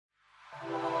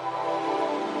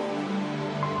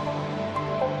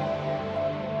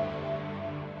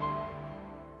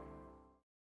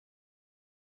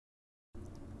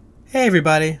Hey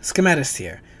everybody, Schematist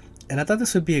here, and I thought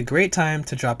this would be a great time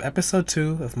to drop episode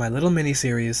 2 of my little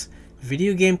mini-series,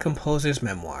 Video Game Composer's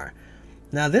Memoir.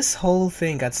 Now this whole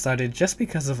thing got started just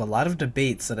because of a lot of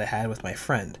debates that I had with my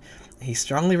friend. He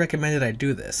strongly recommended I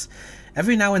do this.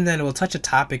 Every now and then we'll touch a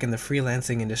topic in the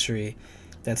freelancing industry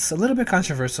that's a little bit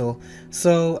controversial,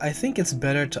 so I think it's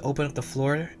better to open up the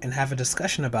floor and have a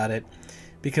discussion about it.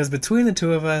 Because between the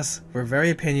two of us, we're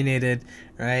very opinionated,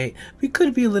 right? We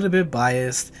could be a little bit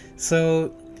biased,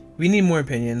 so we need more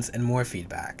opinions and more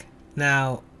feedback.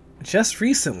 Now, just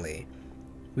recently,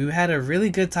 we had a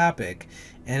really good topic,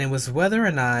 and it was whether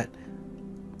or not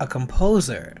a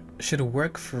composer should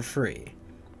work for free.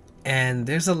 And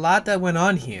there's a lot that went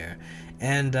on here,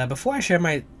 and before I share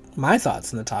my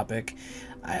thoughts on the topic,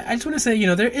 I just want to say,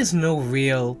 there is no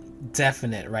real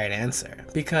definite right answer,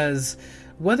 because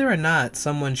whether or not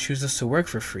someone chooses to work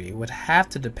for free would have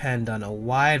to depend on a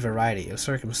wide variety of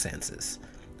circumstances.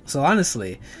 So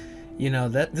honestly,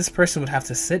 that this person would have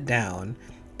to sit down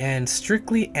and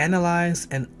strictly analyze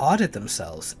and audit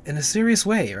themselves in a serious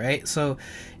way, right? So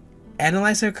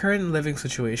analyze their current living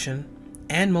situation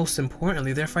and, most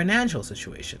importantly, their financial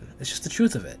situation. It's just the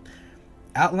truth of it.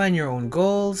 Outline your own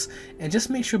goals and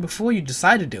just make sure before you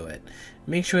decide to do it,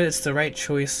 make sure it's the right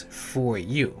choice for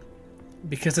you.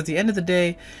 Because at the end of the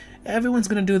day, everyone's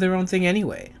going to do their own thing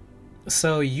anyway.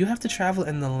 So you have to travel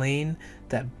in the lane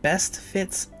that best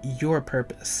fits your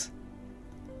purpose.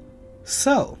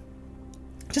 So,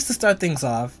 just to start things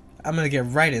off, I'm going to get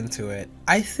right into it.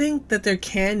 I think that there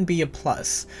can be a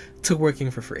plus to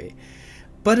working for free,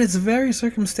 but it's very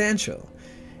circumstantial.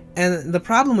 And the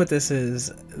problem with this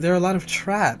is there are a lot of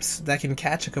traps that can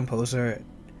catch a composer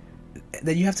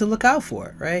that you have to look out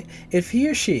for, right? If he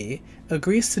or she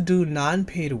agrees to do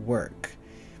non-paid work,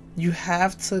 you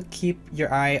have to keep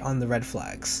your eye on the red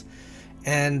flags.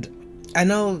 And I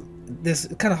know this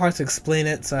is kind of hard to explain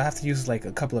it, so I have to use like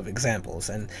a couple of examples.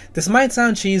 And this might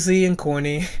sound cheesy and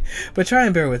corny, but try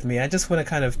and bear with me. I just want to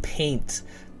kind of paint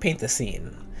the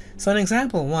scene. So in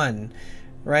example 1,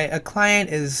 right, a client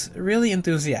is really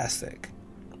enthusiastic.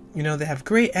 They have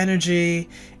great energy,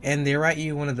 and they write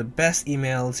you one of the best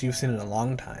emails you've seen in a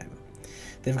long time.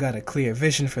 They've got a clear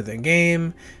vision for their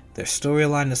game, their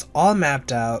storyline is all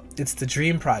mapped out, it's the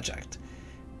dream project.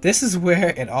 This is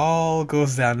where it all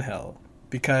goes downhill,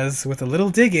 because with a little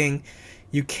digging,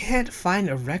 you can't find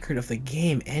a record of the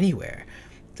game anywhere.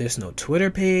 There's no Twitter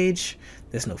page,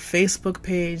 there's no Facebook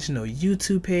page, no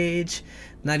YouTube page,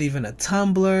 not even a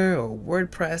Tumblr or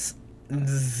WordPress.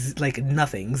 Like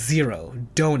nothing, zero,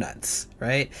 donuts,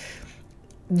 right?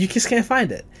 You just can't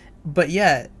find it. But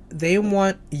yet, they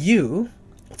want you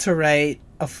to write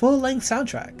a full-length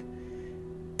soundtrack.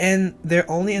 And their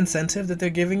only incentive that they're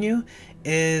giving you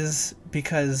is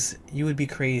because you would be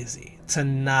crazy to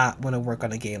not want to work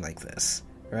on a game like this,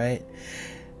 right?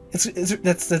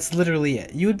 That's literally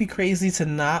it. You would be crazy to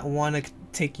not want to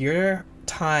take your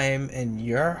time and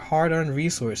your hard-earned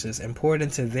resources and pour it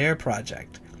into their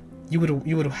project. You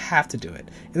would have to do it.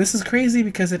 And this is crazy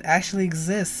because it actually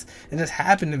exists. It just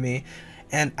happened to me,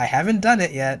 and I haven't done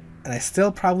it yet, and I still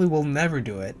probably will never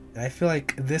do it. And I feel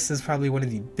like this is probably one of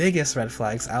the biggest red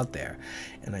flags out there.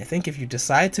 And I think if you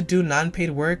decide to do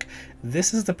non-paid work,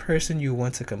 this is the person you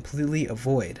want to completely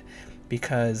avoid,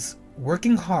 because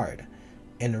working hard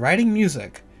and writing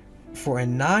music for a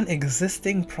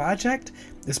non-existing project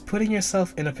is putting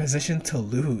yourself in a position to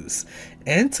lose,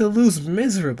 and to lose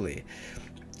miserably.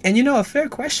 And a fair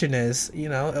question is,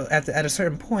 at a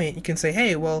certain point, you can say,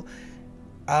 hey, well,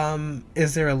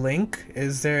 is there a link?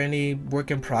 Is there any work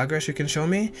in progress you can show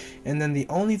me? And then the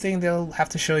only thing they'll have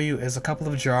to show you is a couple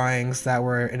of drawings that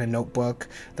were in a notebook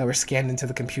that were scanned into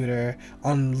the computer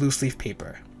on loose leaf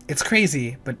paper. It's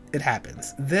crazy, but it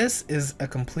happens. This is a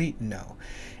complete no.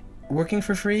 Working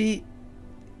for free,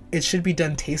 it should be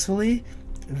done tastefully.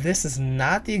 This is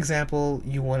not the example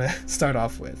you want to start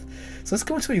off with. So let's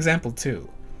go into example 2.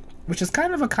 Which is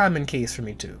kind of a common case for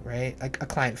me too, right? Like a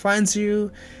client finds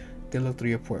you, they look through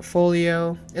your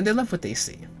portfolio, and they love what they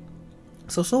see.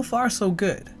 So far, so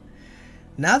good.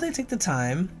 Now they take the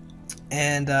time,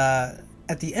 and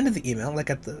at the end of the email,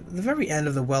 like at the very end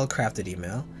of the well-crafted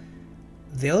email,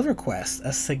 they'll request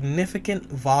a significant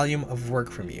volume of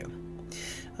work from you.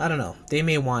 I don't know, they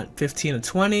may want 15 to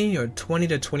 20 or 20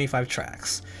 to 25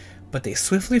 tracks, but they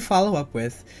swiftly follow up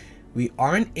with, we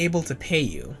aren't able to pay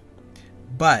you,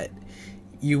 but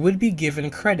you would be given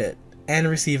credit and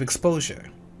receive exposure.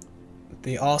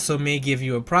 They also may give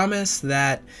you a promise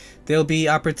that there'll be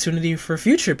opportunity for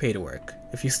future paid work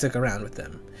if you stick around with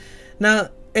them. Now,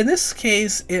 in this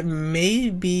case, it may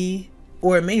be,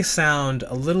 or it may sound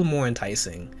a little more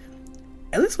enticing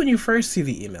at least when you first see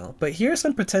the email, but here are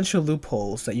some potential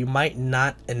loopholes that you might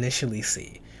not initially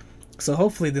see. So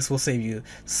hopefully this will save you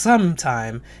some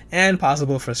time and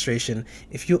possible frustration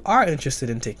if you are interested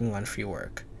in taking on free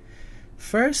work.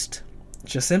 First,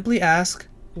 just simply ask,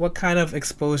 what kind of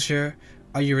exposure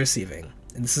are you receiving?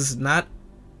 And this is not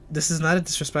a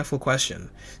disrespectful question.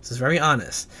 This is very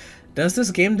honest. Does this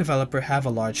game developer have a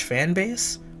large fan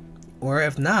base? Or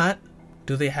if not,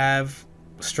 do they have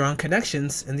strong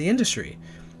connections in the industry?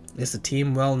 Is the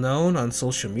team well known on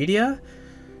social media?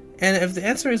 And if the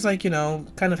answer is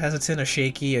kind of hesitant or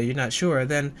shaky, or you're not sure,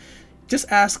 then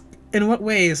just ask, in what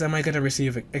ways am I going to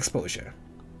receive exposure?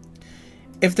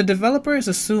 If the developer is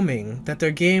assuming that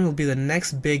their game will be the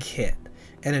next big hit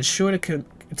and it's sure to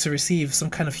receive some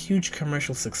kind of huge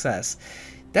commercial success,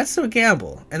 that's a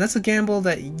gamble, and that's a gamble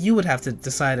that you would have to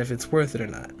decide if it's worth it or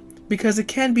not, because it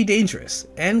can be dangerous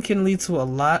and can lead to a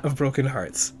lot of broken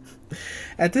hearts.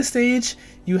 At this stage,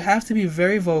 you have to be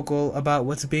very vocal about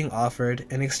what's being offered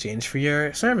in exchange for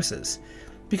your services,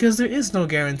 because there is no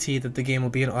guarantee that the game will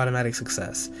be an automatic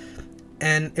success.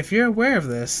 And if you're aware of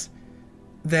this,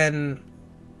 then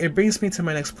it brings me to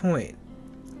my next point.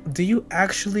 Do you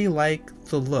actually like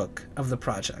the look of the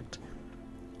project?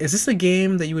 Is this a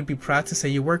game that you would be proud to say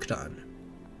you worked on?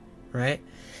 Right?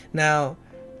 Now,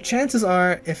 chances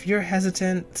are, if you're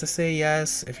hesitant to say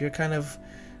yes, if you're kind of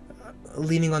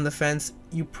leaning on the fence,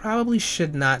 you probably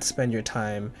should not spend your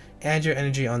time and your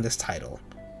energy on this title.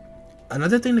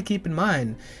 Another thing to keep in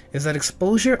mind is that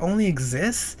exposure only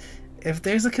exists if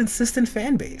there's a consistent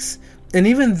fan base. And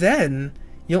even then,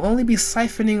 you'll only be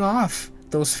siphoning off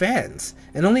those fans,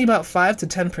 and only about 5 to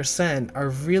 10% are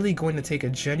really going to take a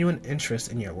genuine interest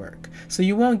in your work. So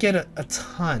you won't get a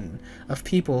ton of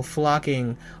people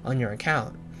flocking on your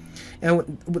account.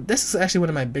 And this is actually one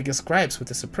of my biggest gripes with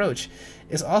this approach,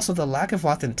 is also the lack of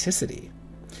authenticity.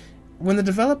 When the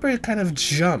developer kind of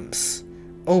jumps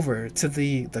over to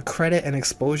the credit and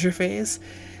exposure phase,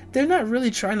 they're not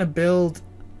really trying to build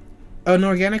an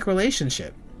organic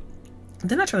relationship.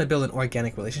 They're not trying to build an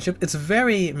organic relationship. It's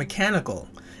very mechanical.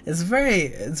 It's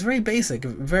very basic,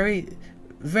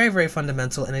 very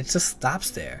fundamental, and it just stops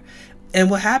there.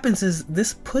 And what happens is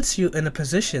this puts you in a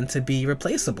position to be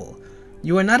replaceable.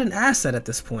 You are not an asset at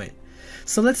this point.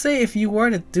 So let's say if you were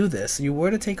to do this, you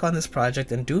were to take on this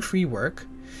project and do free work,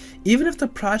 even if the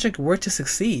project were to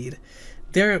succeed,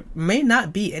 there may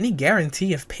not be any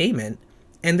guarantee of payment,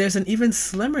 and there's an even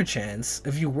slimmer chance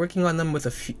of you working on them with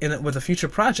a future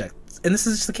project. And this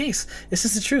is just the case. It's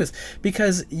just the truth.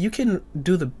 Because you can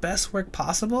do the best work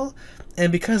possible,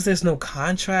 and because there's no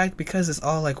contract, because it's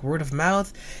all like word of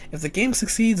mouth, if the game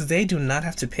succeeds, they do not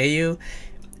have to pay you,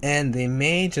 and they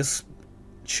may just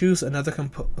choose another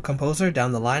composer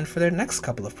down the line for their next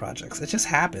couple of projects. It just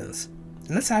happens.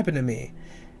 And that's happened to me.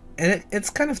 And it's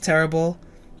kind of terrible.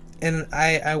 And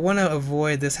I want to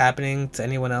avoid this happening to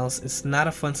anyone else. It's not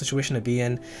a fun situation to be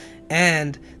in.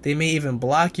 And they may even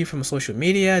block you from social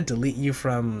media, delete you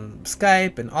from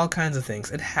Skype, and all kinds of things.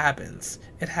 It happens.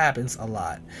 It happens a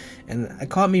lot. And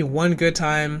it caught me one good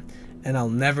time, and I'll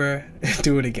never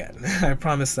do it again. I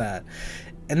promise that.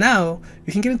 And now,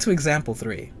 we can get into example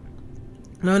 3.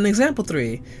 Now, in example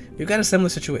 3, you've got a similar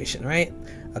situation, right?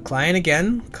 A client,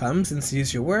 again, comes and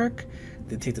sees your work.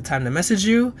 They take the time to message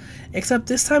you, except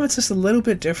this time it's just a little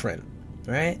bit different,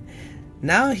 right?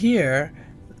 Now here,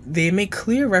 they make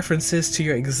clear references to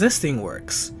your existing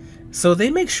works. So they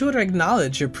make sure to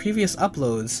acknowledge your previous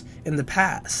uploads in the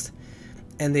past.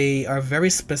 And they are very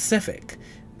specific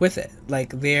with it.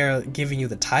 Like, they're giving you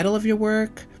the title of your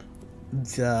work,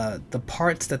 the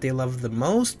parts that they love the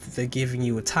most. They're giving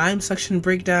you a time section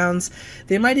breakdowns.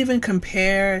 They might even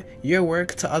compare your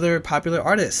work to other popular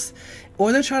artists.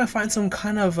 Or they're trying to find some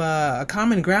kind of a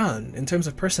common ground in terms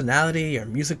of personality or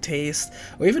music taste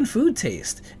or even food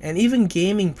taste and even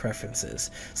gaming preferences.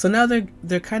 So now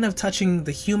they're kind of touching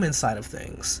the human side of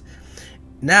things.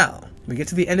 Now, we get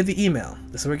to the end of the email.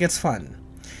 This is where it gets fun.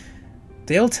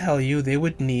 They'll tell you they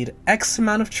would need X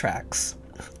amount of tracks,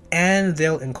 and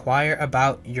they'll inquire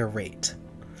about your rate.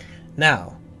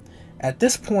 Now, at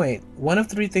this point, one of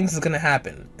 3 things is going to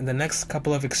happen in the next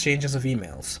couple of exchanges of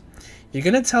emails. You're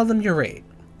going to tell them your rate,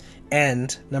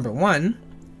 and number 1,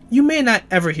 you may not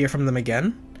ever hear from them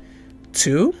again.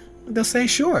 2, they'll say,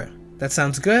 sure, that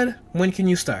sounds good, when can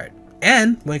you start?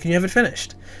 And when can you have it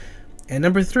finished? And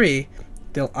number 3,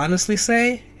 they'll honestly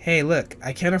say, hey, look,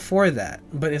 I can't afford that,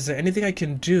 but is there anything I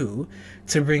can do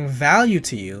to bring value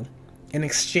to you in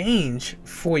exchange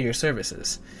for your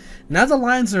services? Now the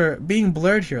lines are being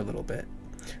blurred here a little bit.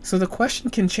 So the question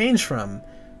can change from,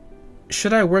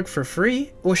 should I work for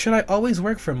free or should I always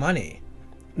work for money?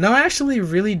 Now, I actually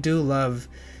really do love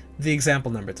the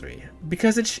example number 3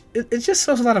 because it just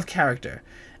shows a lot of character,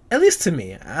 at least to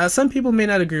me. Some people may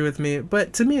not agree with me,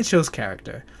 but to me it shows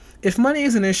character. If money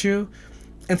is an issue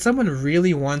and someone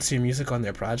really wants your music on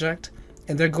their project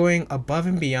and they're going above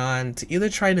and beyond to either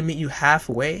try to meet you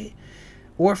halfway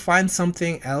or find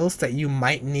something else that you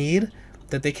might need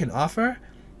that they can offer,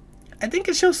 I think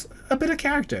it shows a bit of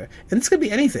character. And this could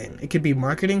be anything. It could be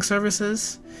marketing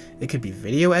services, it could be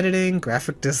video editing,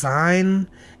 graphic design,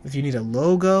 if you need a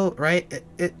logo, right?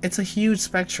 It's a huge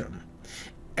spectrum.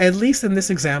 At least in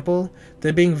this example,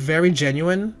 they're being very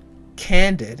genuine,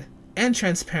 candid, and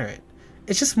transparent.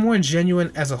 It's just more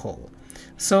genuine as a whole.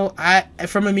 So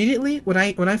from immediately when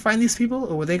I find these people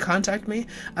or when they contact me,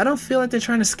 I don't feel like they're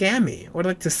trying to scam me or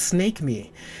like to snake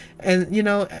me. And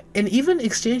and even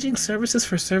exchanging services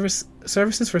for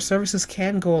services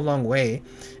can go a long way,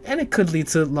 and it could lead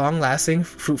to long-lasting,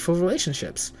 fruitful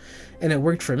relationships. And it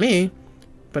worked for me,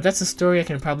 but that's a story I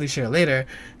can probably share later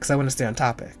because I want to stay on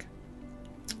topic.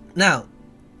 Now,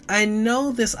 I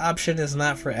know this option is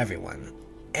not for everyone,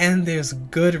 and there's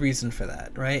good reason for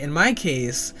that, right? In my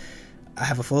case, I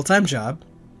have a full-time job,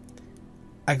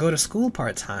 I go to school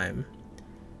part-time,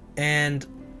 and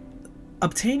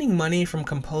obtaining money from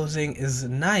composing is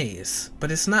nice,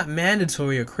 but it's not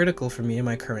mandatory or critical for me in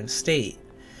my current state.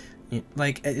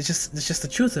 Like, it's just the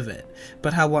truth of it.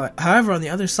 But however, on the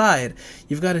other side,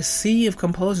 you've got a sea of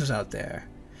composers out there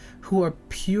who are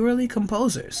purely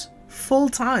composers,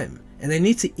 full-time, and they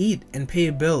need to eat and pay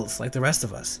bills like the rest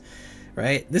of us,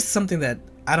 right? This is something that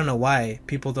I don't know why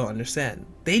people don't understand.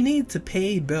 They need to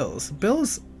pay bills.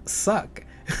 Bills suck,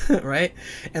 right?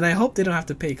 And I hope they don't have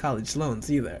to pay college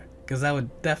loans either, because that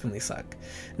would definitely suck.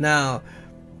 Now,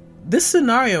 this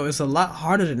scenario is a lot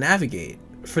harder to navigate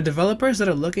for developers that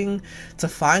are looking to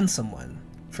find someone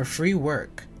for free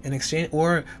work in exchange,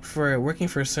 or for working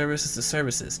for services to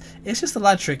services. It's just a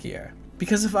lot trickier,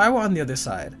 because if I were on the other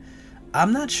side,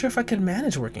 I'm not sure if I could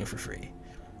manage working for free.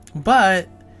 But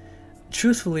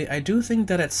truthfully, I do think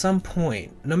that at some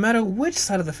point, no matter which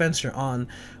side of the fence you're on,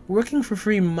 working for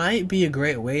free might be a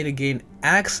great way to gain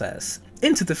access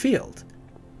into the field.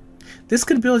 This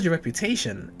could build your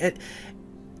reputation. I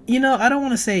don't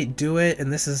want to say do it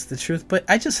and this is the truth, but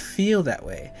I just feel that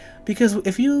way. Because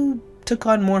if you took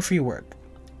on more free work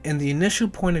in the initial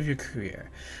point of your career,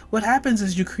 what happens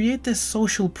is you create this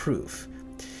social proof.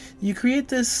 You create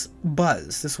this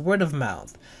buzz, this word of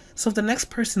mouth. So if the next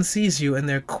person sees you and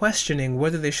they're questioning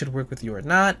whether they should work with you or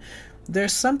not,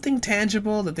 there's something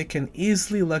tangible that they can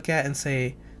easily look at and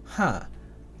say, huh,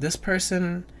 this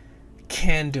person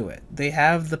can do it. They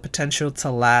have the potential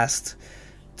to last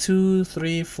 2,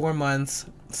 3, 4 months,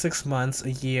 6 months,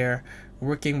 a year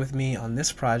working with me on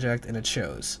this project, and it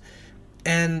shows.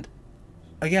 And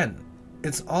again,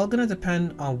 it's all going to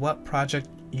depend on what project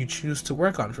you choose to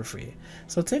work on for free.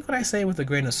 So take what I say with a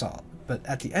grain of salt. But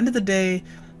at the end of the day,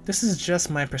 this is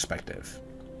just my perspective.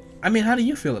 I mean, how do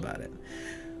you feel about it?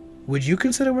 Would you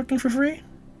consider working for free?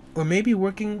 Or maybe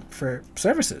working for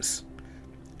services?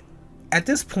 At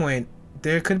this point,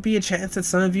 there could be a chance that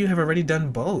some of you have already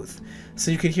done both.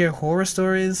 So you could hear horror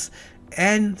stories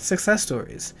and success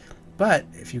stories. But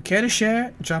if you care to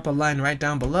share, drop a line right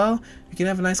down below. We can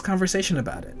have a nice conversation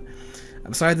about it.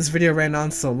 I'm sorry this video ran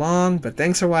on so long, but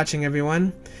thanks for watching,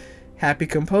 everyone. Happy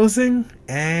composing,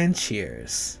 and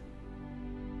cheers.